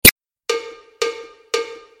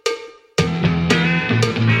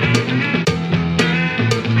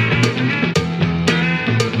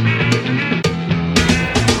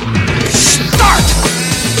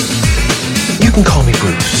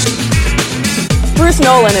Bruce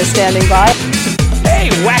Nolan is standing by. Hey,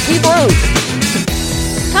 Wacky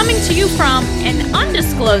Bruce! Coming to you from an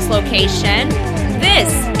undisclosed location,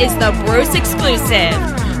 this is the Bruce Exclusive.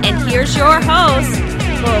 And here's your host,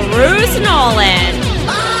 Bruce Nolan.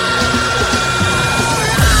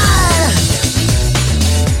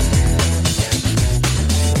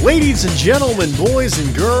 Ladies and gentlemen, boys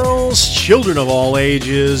and girls, children of all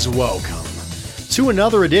ages, welcome to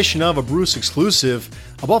another edition of a Bruce Exclusive,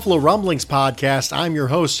 a Buffalo Rumblings podcast. I'm your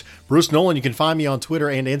host, Bruce Nolan. You can find me on Twitter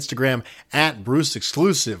and Instagram at Bruce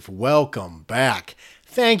Exclusive. Welcome back.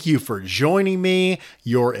 Thank you for joining me,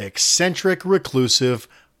 your eccentric, reclusive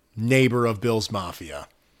neighbor of Bill's Mafia.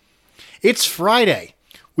 It's Friday,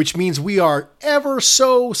 which means we are ever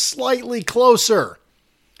so slightly closer.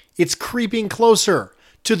 It's creeping closer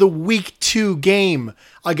to the Week 2 game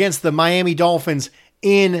against the Miami Dolphins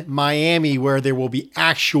in Miami, where there will be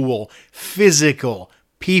actual physical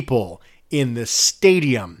people in the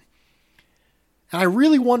stadium. And I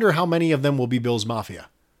really wonder how many of them will be Bill's Mafia.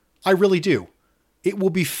 I really do. It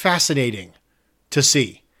will be fascinating to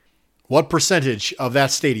see what percentage of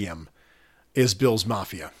that stadium is Bill's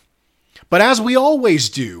Mafia. But as we always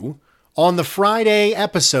do on the Friday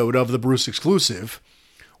episode of the Bruce Exclusive,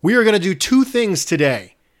 we are going to do two things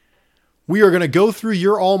today. We are going to go through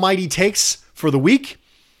your almighty takes for the week,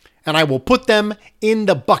 and I will put them in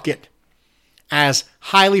the bucket as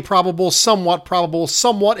highly probable, somewhat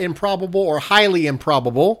improbable, or highly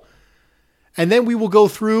improbable. And then we will go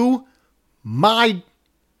through my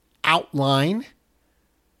outline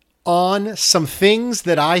on some things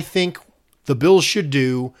that I think the Bills should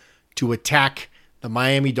do to attack the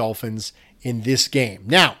Miami Dolphins in this game.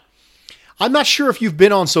 Now, I'm not sure if you've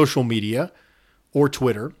been on social media or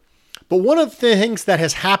Twitter, but one of the things that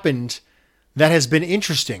has happened that has been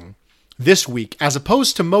interesting this week, as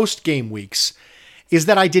opposed to most game weeks, is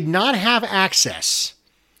that I did not have access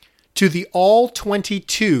to the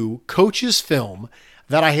all-22 coaches film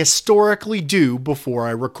that I historically do before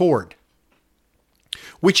I record,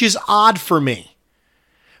 which is odd for me,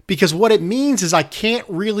 because what it means is I can't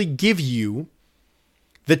really give you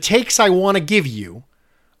the takes I want to give you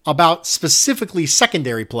about specifically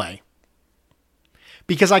secondary play,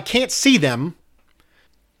 because I can't see them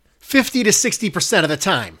 50 to 60% of the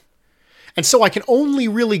time. And so I can only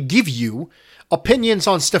really give you opinions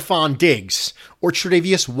on Stephon Diggs or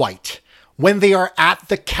Tre'Davious White when they are at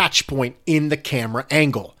the catch point in the camera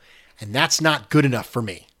angle. And that's not good enough for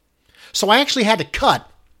me. So I actually had to cut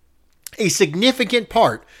a significant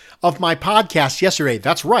part of my podcast yesterday.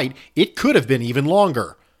 That's right, it could have been even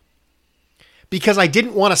longer, because I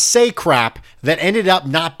didn't want to say crap that ended up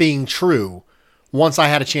not being true once I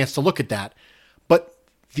had a chance to look at that. But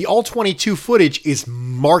the all-22 footage is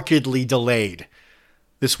markedly delayed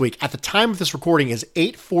this week. At the time of this recording is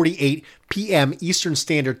 8:48 p.m. Eastern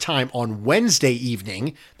Standard Time on Wednesday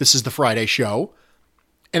evening. This is the Friday show.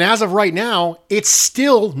 And as of right now, it's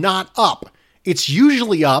still not up. It's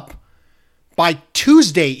usually up by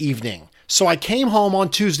Tuesday evening. So I came home on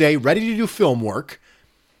Tuesday ready to do film work,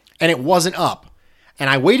 and it wasn't up. And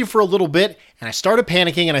I waited for a little bit, and I started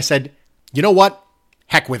panicking, and I said, you know what?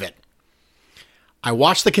 Heck with it. I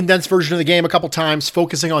watched the condensed version of the game a couple times,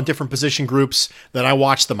 focusing on different position groups. Then I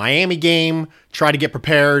watched the Miami game, try to get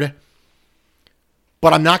prepared.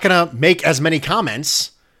 But I'm not going to make as many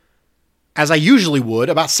comments as I usually would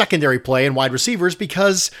about secondary play and wide receivers,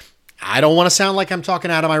 because I don't want to sound like I'm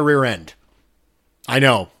talking out of my rear end. I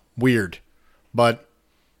know, weird, but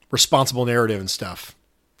responsible narrative and stuff.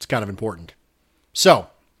 It's kind of important. So,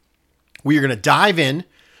 we are going to dive in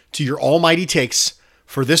to your almighty takes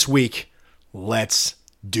for this week. Let's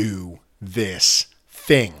do this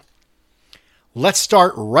thing. Let's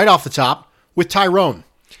start right off the top with Tyrone.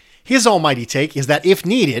 His almighty take is that if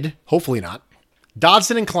needed, hopefully not,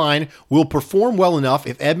 Dodson and Klein will perform well enough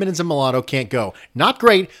if Edmonds and Milano can't go. Not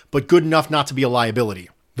great, but good enough not to be a liability.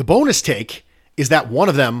 The bonus take is that one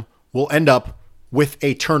of them will end up with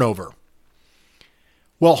a turnover.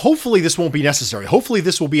 Well, hopefully this won't be necessary. Hopefully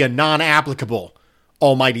this will be a non-applicable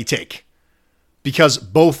almighty take, because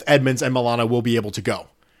both Edmonds and Milano will be able to go.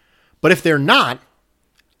 But if they're not,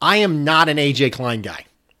 I am not an AJ Klein guy.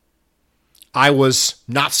 I was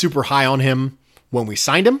not super high on him when we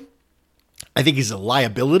signed him. I think he's a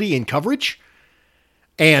liability in coverage.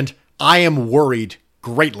 And I am worried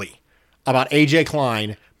greatly about AJ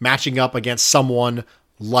Klein matching up against someone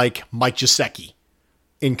like Mike Gesicki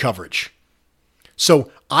in coverage.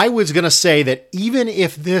 So I was going to say that even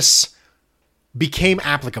if this became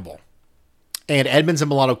applicable and Edmonds and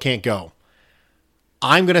Milano can't go,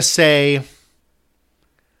 I'm going to say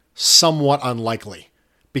somewhat unlikely,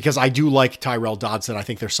 because I do like Tyrel Dodson. I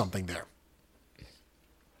think there's something there.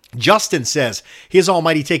 Justin says his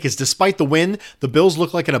almighty take is, despite the win, the Bills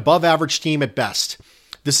look like an above average team at best.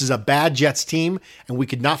 This is a bad Jets team, and we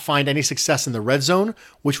could not find any success in the red zone,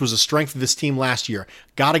 which was a strength of this team last year.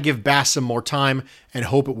 Got to give Bass some more time and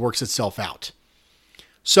hope it works itself out.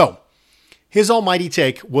 So, his almighty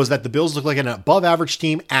take was that the Bills look like an above average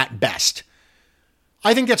team at best.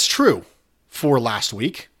 I think that's true for last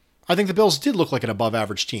week. I think the Bills did look like an above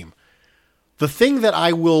average team. The thing that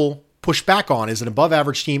I will push back on is an above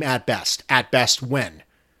average team at best. At best when?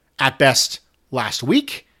 At best last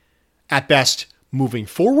week? At best moving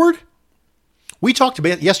forward? We talked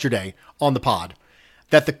about yesterday on the pod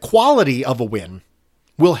that the quality of a win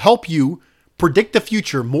will help you predict the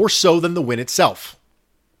future more so than the win itself.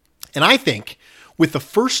 And I think with the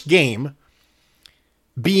first game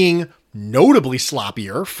being notably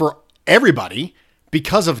sloppier for everybody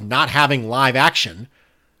because of not having live action,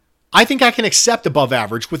 I think I can accept above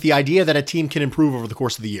average with the idea that a team can improve over the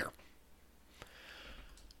course of the year.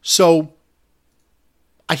 So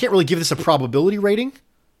I can't really give this a probability rating.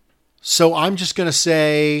 So I'm just going to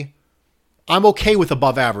say I'm okay with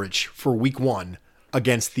above average for week 1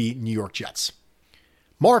 against the New York Jets.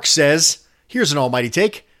 Mark says, here's an almighty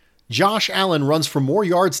take. Josh Allen runs for more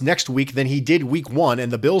yards next week than he did week 1, and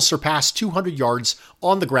the Bills surpass 200 yards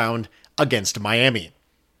on the ground against Miami.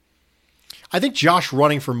 I think Josh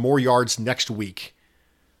running for more yards next week,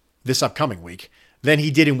 this upcoming week, than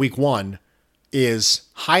he did in week 1 is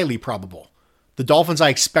highly probable. The Dolphins, I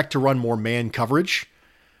expect to run more man coverage.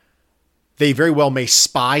 They very well may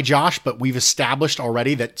spy Josh, but we've established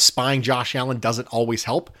already that spying Josh Allen doesn't always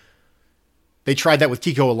help. They tried that with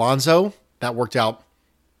Kiko Alonso. That worked out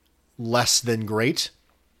less than great.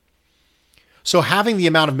 So having the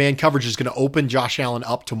amount of man coverage is going to open Josh Allen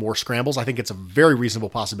up to more scrambles. I think it's a very reasonable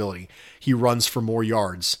possibility he runs for more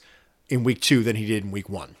yards in week 2 than he did in week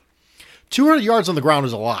 1. 200 yards on the ground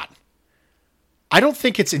is a lot. I don't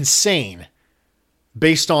think it's insane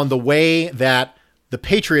based on the way that the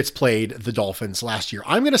Patriots played the Dolphins last year.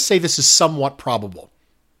 I'm going to say this is somewhat probable.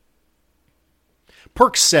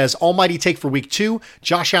 Perks says, almighty take for week 2,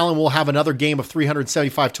 Josh Allen will have another game of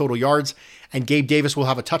 375 total yards, and Gabe Davis will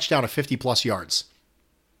have a touchdown of 50-plus yards.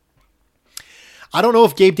 I don't know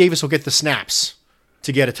if Gabe Davis will get the snaps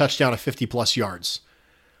to get a touchdown of 50-plus yards,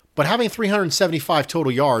 but having 375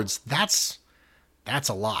 total yards, that's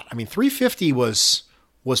a lot. I mean, 350 was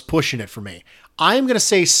pushing it for me. I'm going to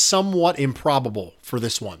say somewhat improbable for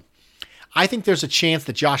this one. I think there's a chance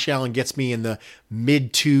that Josh Allen gets me in the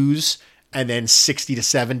mid-2s and then 60 to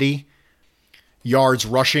 70 yards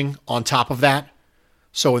rushing on top of that.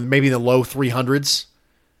 So maybe in the low 300s.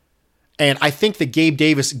 And I think that Gabe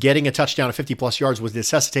Davis getting a touchdown of 50-plus yards would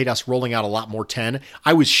necessitate us rolling out a lot more 10.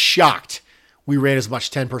 I was shocked we ran as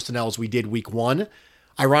much 10 personnel as we did week 1.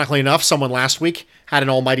 Ironically enough, someone last week had an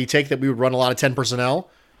almighty take that we would run a lot of 10 personnel.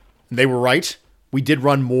 And they were right. We did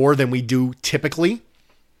run more than we do typically.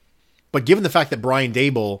 But given the fact that Brian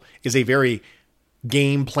Daboll is a very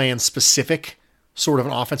game plan specific sort of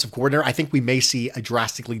an offensive coordinator, I think we may see a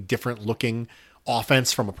drastically different looking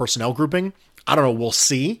offense from a personnel grouping. I don't know. We'll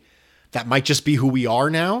see. That might just be who we are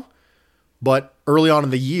now. But early on in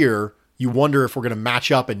the year, you wonder if we're going to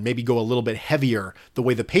match up and maybe go a little bit heavier the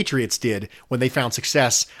way the Patriots did when they found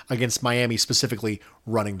success against Miami, specifically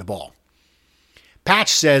running the ball. Patch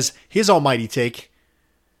says his almighty take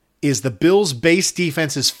is the Bills' base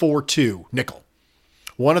defense is 4-2 nickel.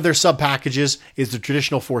 One of their sub packages is the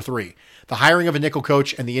traditional 4-3. The hiring of a nickel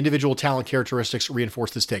coach and the individual talent characteristics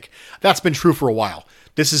reinforce this take. That's been true for a while.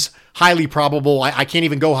 This is highly probable. I can't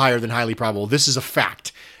even go higher than highly probable. This is a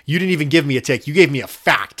fact. You didn't even give me a take. You gave me a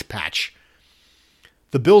fact, Patch.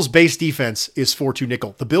 The Bills' base defense is 4-2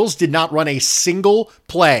 nickel. The Bills did not run a single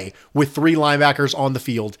play with 3 linebackers on the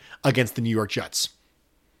field against the New York Jets.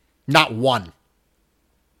 Not one.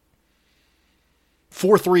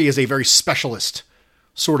 4-3 is a very specialist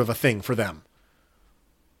sort of a thing for them.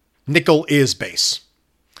 Nickel is base.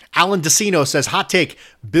 Alan DeCino says, hot take,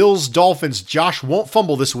 Bills, Dolphins, Josh won't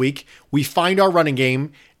fumble this week. We find our running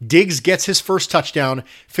game. Diggs gets his first touchdown.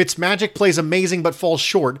 Fitzmagic plays amazing but falls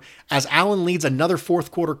short as Allen leads another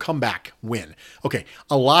fourth quarter comeback win. Okay,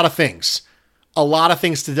 a lot of things. A lot of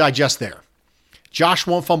things to digest there. Josh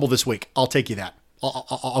won't fumble this week. I'll take you that.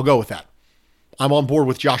 I'll go with that. I'm on board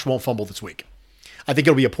with Josh won't fumble this week. I think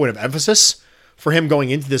it'll be a point of emphasis for him going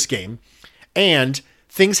into this game. And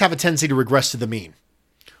things have a tendency to regress to the mean.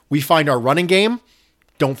 We find our running game.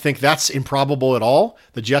 Don't think that's improbable at all.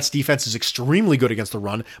 The Jets defense is extremely good against the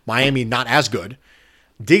run. Miami not as good.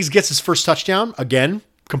 Diggs gets his first touchdown. Again,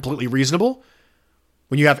 completely reasonable.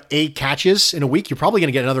 When you have 8 catches in a week, you're probably going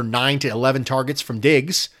to get another 9 to 11 targets from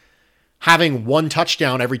Diggs. Having one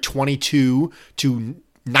touchdown every 22 to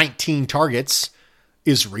 19 targets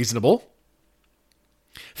is reasonable.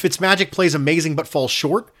 Fitzmagic plays amazing but falls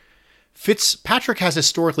short. Fitzpatrick has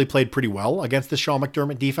historically played pretty well against the Sean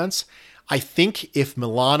McDermott defense. I think if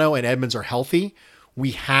Milano and Edmonds are healthy,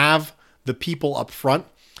 we have the people up front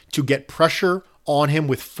to get pressure on him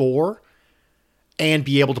with 4 and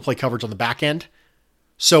be able to play coverage on the back end.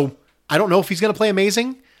 So I don't know if he's going to play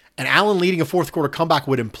amazing. And Allen leading a fourth quarter comeback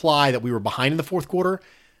would imply that we were behind in the fourth quarter.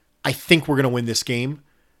 I think we're going to win this game.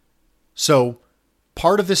 So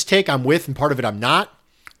part of this take I'm with and part of it I'm not.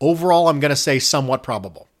 Overall, I'm going to say somewhat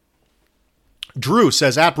probable. Drew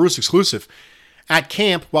says, at Bruce Exclusive, at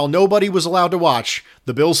camp, while nobody was allowed to watch,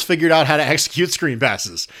 the Bills figured out how to execute screen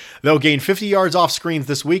passes. They'll gain 50 yards off screens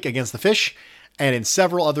this week against the Fish and in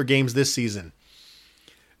several other games this season.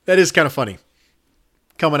 That is kind of funny.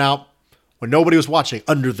 Coming out when nobody was watching,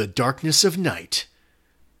 under the darkness of night.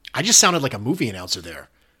 I just sounded like a movie announcer there.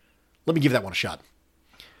 Let me give that one a shot.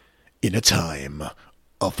 In a time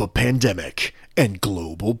of a pandemic and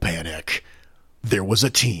global panic, there was a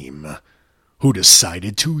team who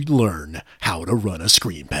decided to learn how to run a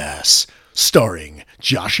screen pass, starring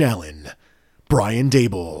Josh Allen, Brian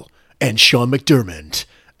Dable, and Sean McDermott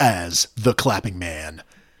as the Clapping Man.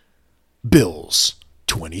 Bills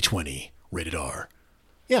 2020, rated R.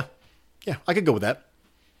 Yeah, I could go with that.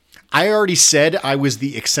 I already said I was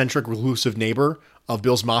the eccentric, reclusive neighbor of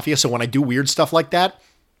Bills Mafia, so when I do weird stuff like that,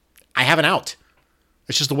 I have an out.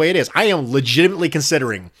 It's just the way it is. I am legitimately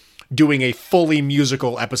considering doing a fully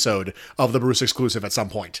musical episode of the Bruce Exclusive at some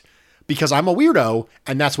point, because I'm a weirdo,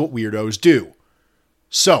 and that's what weirdos do.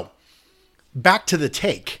 So, back to the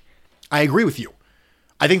take. I agree with you.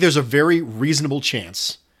 I think there's a very reasonable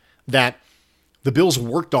chance that the Bills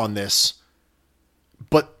worked on this,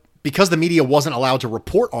 but because the media wasn't allowed to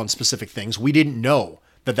report on specific things, we didn't know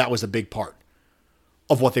that that was a big part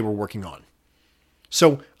of what they were working on.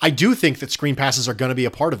 So I do think that screen passes are going to be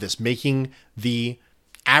a part of this, making the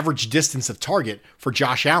average distance of target for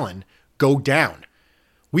Josh Allen go down.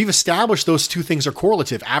 We've established those two things are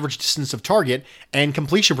correlative, average distance of target and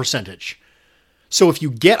completion percentage. So if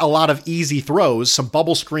you get a lot of easy throws, some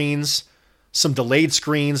bubble screens, some delayed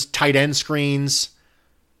screens, tight end screens,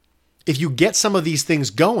 if you get some of these things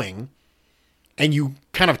going and you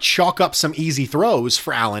kind of chalk up some easy throws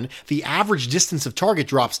for Allen, the average distance of target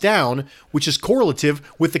drops down, which is correlative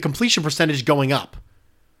with the completion percentage going up.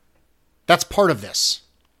 That's part of this.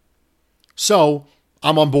 So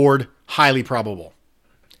I'm on board, highly probable.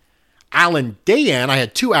 Alan Dayan, I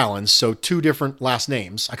had 2 Allens, so 2 different last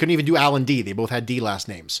names. I couldn't even do Alan D. They both had D last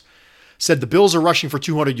names. Said the Bills are rushing for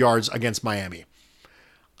 200 yards against Miami.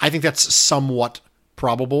 I think that's somewhat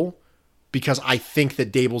probable, because I think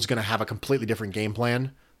that Dable's going to have a completely different game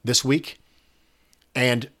plan this week.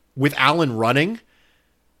 And with Allen running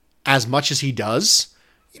as much as he does,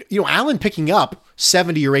 Allen picking up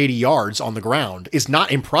 70 or 80 yards on the ground is not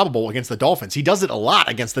improbable against the Dolphins. He does it a lot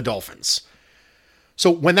against the Dolphins. So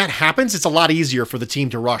when that happens, it's a lot easier for the team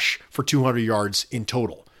to rush for 200 yards in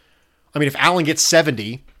total. I mean, if Allen gets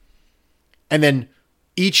 70 and then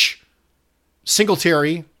each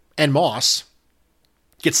Singletary and Moss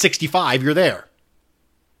get 65, you're there.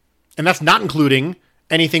 And that's not including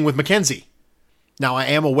anything with McKenzie. Now, I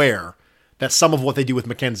am aware that some of what they do with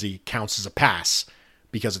McKenzie counts as a pass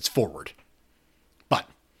because it's forward. But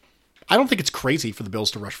I don't think it's crazy for the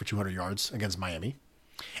Bills to rush for 200 yards against Miami.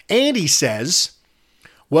 And he says,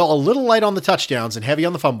 well, a little light on the touchdowns and heavy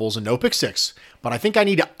on the fumbles and no pick six, but I think I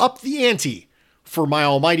need to up the ante for my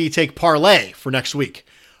almighty take parlay for next week.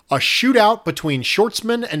 A shootout between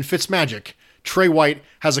Schwartzman and Fitzmagic. Trey White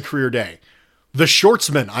has a career day. The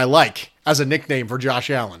Shortsman I like as a nickname for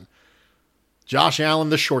Josh Allen. Josh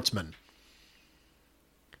Allen, the Shortsman.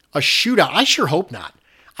 A shootout. I sure hope not.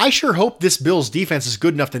 I sure hope this Bills defense is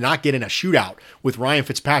good enough to not get in a shootout with Ryan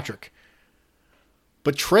Fitzpatrick.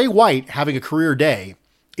 But Trey White having a career day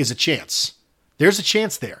is a chance. There's a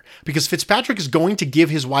chance there because Fitzpatrick is going to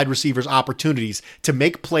give his wide receivers opportunities to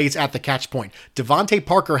make plays at the catch point. Devontae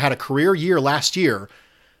Parker had a career year last year,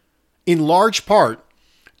 in large part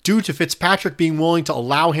due to Fitzpatrick being willing to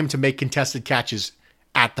allow him to make contested catches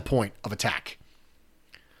at the point of attack.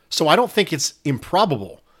 So I don't think it's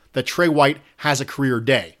improbable that Trey White has a career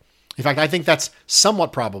day. In fact, I think that's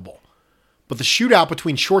somewhat probable. But the shootout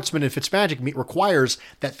between Schwartzman and Fitzmagic requires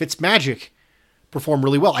that Fitzmagic perform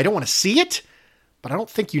really well. I don't want to see it, but I don't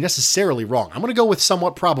think you're necessarily wrong. I'm going to go with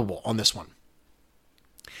somewhat probable on this one.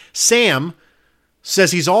 Sam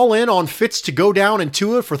says he's all in on Fitz to go down and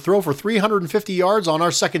Tua for throw for 350 yards on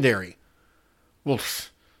our secondary. Well,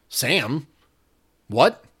 Sam?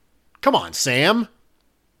 What? Come on, Sam.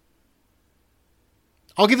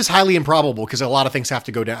 I'll give this highly improbable because a lot of things have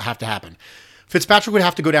to happen. Fitzpatrick would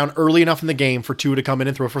have to go down early enough in the game for Tua to come in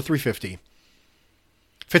and throw for 350.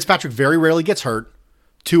 Fitzpatrick very rarely gets hurt.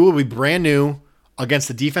 Tua will be brand new against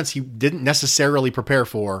the defense he didn't necessarily prepare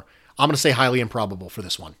for. I'm going to say highly improbable for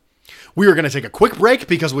this one. We are going to take a quick break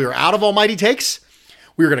because we are out of almighty takes.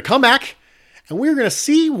 We are going to come back and we are going to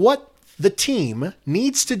see what the team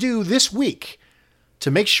needs to do this week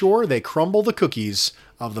to make sure they crumble the cookies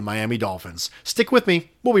of the Miami Dolphins. Stick with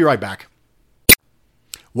me. We'll be right back.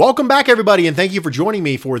 Welcome back, everybody, and thank you for joining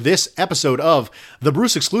me for this episode of the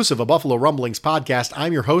Bruce Exclusive, a Buffalo Rumblings podcast.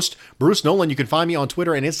 I'm your host, Bruce Nolan. You can find me on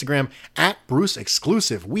Twitter and Instagram at Bruce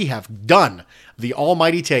Exclusive. We have done the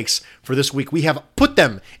almighty takes for this week. We have put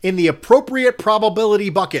them in the appropriate probability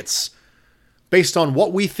buckets based on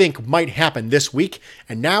what we think might happen this week.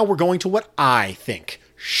 And now we're going to what I think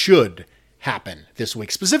should happen this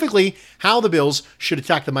week, specifically how the Bills should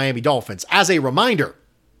attack the Miami Dolphins. As a reminder,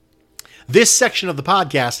 this section of the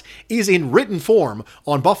podcast is in written form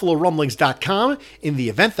on BuffaloRumblings.com in the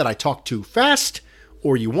event that I talk too fast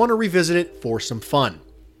or you want to revisit it for some fun.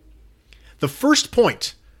 The first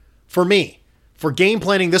point for me for game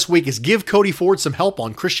planning this week is give Cody Ford some help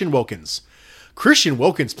on Christian Wilkins. Christian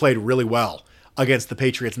Wilkins played really well against the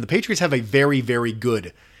Patriots, and the Patriots have a very, very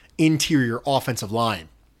good interior offensive line.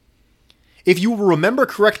 If you remember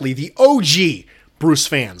correctly, the OG Bruce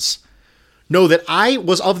fans know that I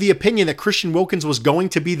was of the opinion that Christian Wilkins was going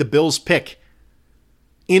to be the Bills' pick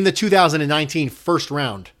in the 2019 first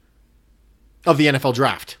round of the NFL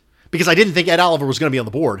draft because I didn't think Ed Oliver was going to be on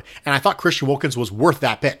the board, and I thought Christian Wilkins was worth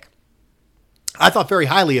that pick. I thought very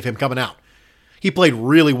highly of him coming out. He played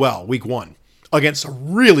really well week one against a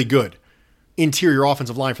really good interior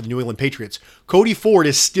offensive line for the New England Patriots. Cody Ford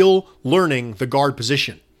is still learning the guard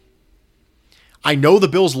position. I know the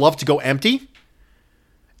Bills love to go empty,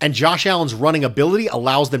 and Josh Allen's running ability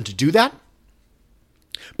allows them to do that.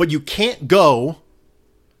 But you can't go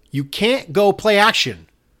play action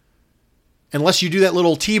unless you do that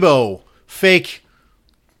little Tebow fake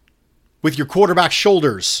with your quarterback's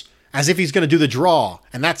shoulders as if he's going to do the draw,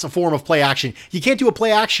 and that's a form of play action. You can't do a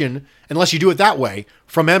play action unless you do it that way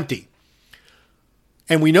from empty.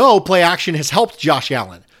 And we know play action has helped Josh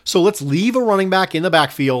Allen. So let's leave a running back in the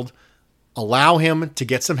backfield, allow him to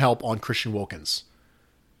get some help on Christian Wilkins.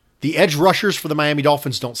 The edge rushers for the Miami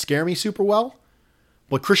Dolphins don't scare me super well,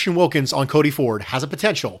 but Christian Wilkins on Cody Ford has a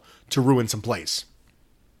potential to ruin some plays.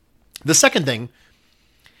 The second thing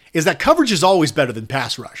is that coverage is always better than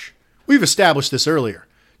pass rush. We've established this earlier.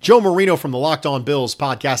 Joe Marino from the Locked On Bills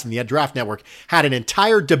podcast and the Ed Draft Network had an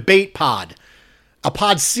entire debate pod, a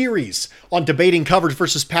pod series on debating coverage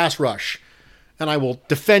versus pass rush, and I will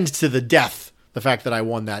defend to the death the fact that I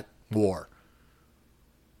won that war.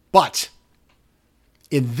 But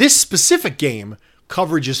in this specific game,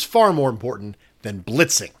 coverage is far more important than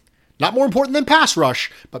blitzing. Not more important than pass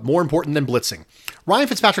rush, but more important than blitzing. Ryan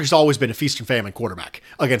Fitzpatrick has always been a feast and famine quarterback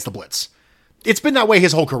against the blitz. It's been that way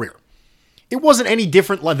his whole career. It wasn't any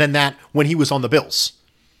different than that when he was on the Bills.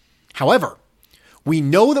 However, we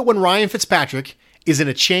know that when Ryan Fitzpatrick is in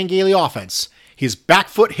a Chan Gailey offense, his back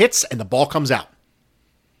foot hits and the ball comes out.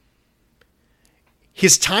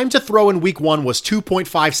 His time to throw in week one was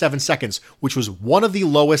 2.57 seconds, which was one of the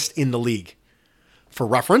lowest in the league. For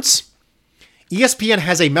reference, ESPN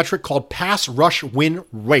has a metric called pass rush win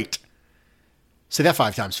rate. Say that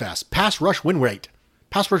 5 times fast. Pass rush win rate.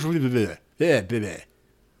 Pass rush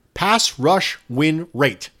win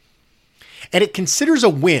rate. And it considers a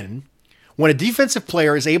win when a defensive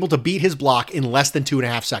player is able to beat his block in less than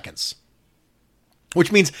 2.5 seconds.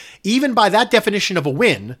 Which means even by that definition of a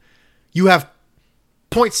win, you have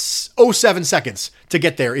 0.07 seconds to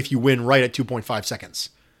get there if you win right at 2.5 seconds.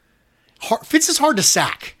 Fitz is hard to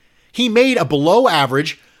sack. He made a below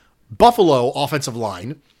average Buffalo offensive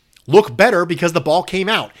line look better because the ball came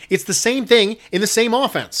out. It's the same thing in the same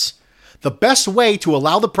offense. The best way to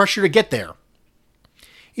allow the pressure to get there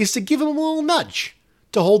is to give him a little nudge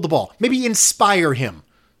to hold the ball. Maybe inspire him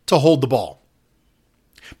to hold the ball.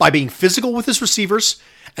 By being physical with his receivers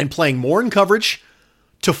and playing more in coverage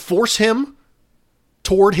to force him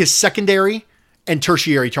toward his secondary and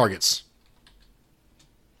tertiary targets.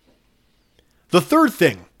 The third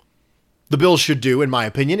thing the Bills should do, in my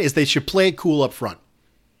opinion, is they should play it cool up front.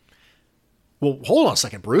 Well, hold on a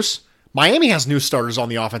second, Bruce. Miami has new starters on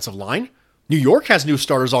the offensive line. New York has new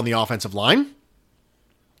starters on the offensive line.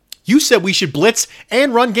 You said we should blitz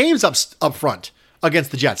and run games up front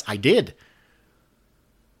against the Jets. I did.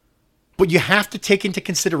 But you have to take into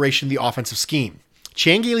consideration the offensive scheme.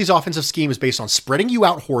 Chan Gailey's offensive scheme is based on spreading you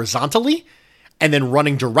out horizontally and then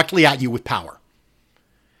running directly at you with power.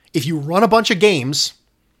 If you run a bunch of games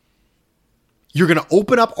You're going to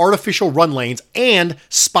open up artificial run lanes and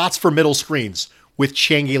spots for middle screens, which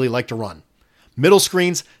Chan Gailey like to run. Middle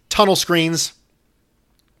screens, tunnel screens,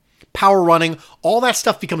 power running, all that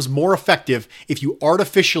stuff becomes more effective if you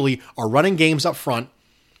artificially are running games up front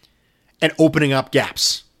and opening up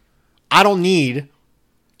gaps. I don't need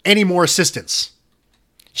any more assistance.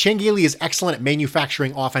 Chan Gailey is excellent at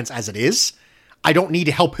manufacturing offense as it is. I don't need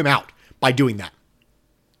to help him out by doing that.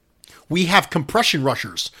 We have compression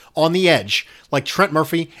rushers on the edge like Trent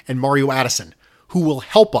Murphy and Mario Addison who will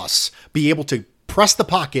help us be able to press the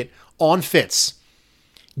pocket on Fitz,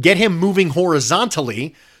 get him moving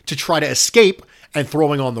horizontally to try to escape and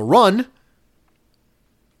throwing on the run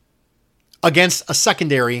against a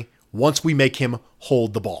secondary once we make him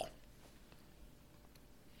hold the ball.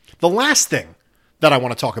 The last thing that I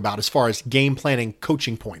want to talk about as far as game planning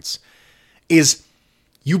coaching points is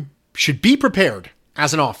you should be prepared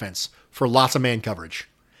as an offense for lots of man coverage.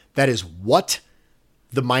 That is what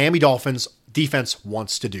the Miami Dolphins defense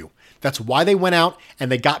wants to do. That's why they went out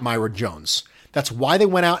and they got Myron Jones. That's why they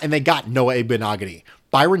went out and they got Noah Igbinoghene.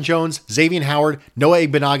 Byron Jones, Xavier Howard, Noah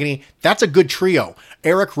Igbinoghene. That's a good trio.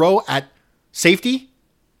 Eric Rowe at safety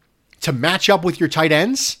to match up with your tight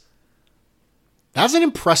ends. That's an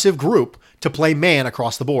impressive group to play man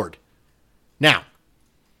across the board. Now,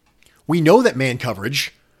 we know that man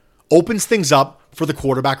coverage opens things up for the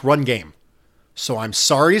quarterback run game. So I'm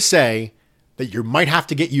sorry to say that you might have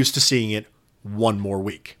to get used to seeing it one more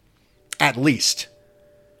week. At least.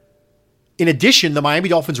 In addition, the Miami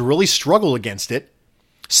Dolphins really struggle against it,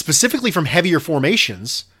 specifically from heavier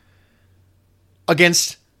formations,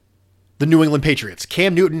 against the New England Patriots.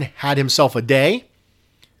 Cam Newton had himself a day.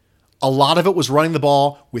 A lot of it was running the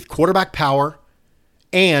ball with quarterback power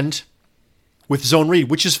and with zone read,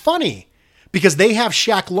 which is funny because they have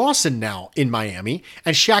Shaq Lawson now in Miami,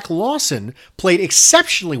 and Shaq Lawson played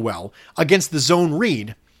exceptionally well against the zone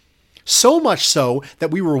read. So much so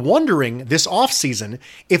that we were wondering this offseason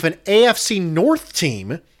if an AFC North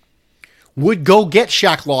team would go get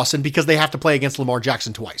Shaq Lawson because they have to play against Lamar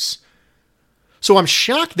Jackson twice. So I'm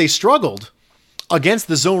shocked they struggled against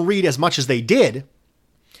the zone read as much as they did,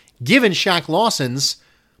 given Shaq Lawson's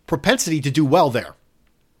propensity to do well there.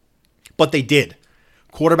 But they did.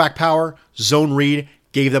 Quarterback power, zone read,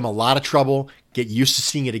 gave them a lot of trouble. Get used to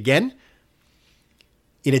seeing it again.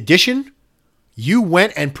 In addition, you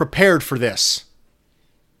went and prepared for this.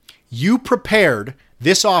 You prepared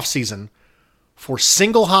this offseason for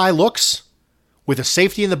single high looks with a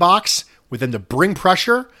safety in the box, with them to bring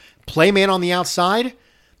pressure, play man on the outside.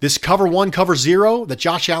 This cover one, cover zero that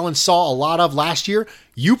Josh Allen saw a lot of last year,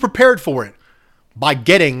 you prepared for it by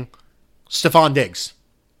getting Stephon Diggs.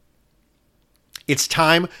 It's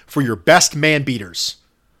time for your best man beaters,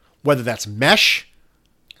 whether that's mesh,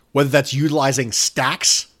 whether that's utilizing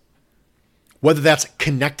stacks, whether that's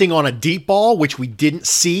connecting on a deep ball, which we didn't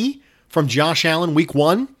see from Josh Allen week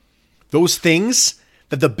one. Those things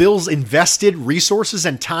that the Bills invested resources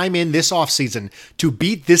and time in this offseason to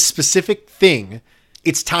beat this specific thing,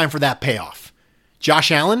 it's time for that payoff.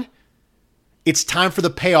 Josh Allen, it's time for the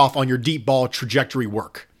payoff on your deep ball trajectory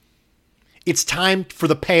work. It's time for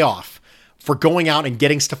the payoff for going out and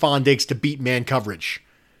getting Stephon Diggs to beat man coverage.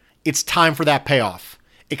 It's time for that payoff.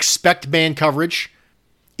 Expect man coverage.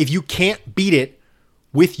 If you can't beat it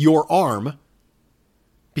with your arm,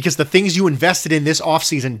 because the things you invested in this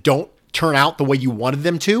offseason don't turn out the way you wanted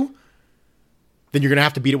them to, then you're going to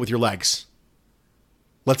have to beat it with your legs.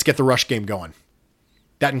 Let's get the rush game going.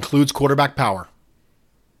 That includes quarterback power.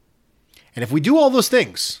 And if we do all those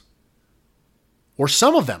things, or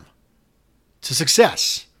some of them, to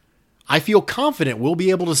success, I feel confident we'll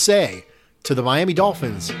be able to say to the Miami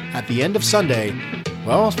Dolphins at the end of Sunday,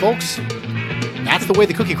 well, folks, that's the way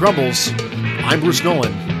the cookie crumbles. I'm Bruce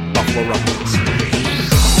Nolan, Buffalo Rumblings.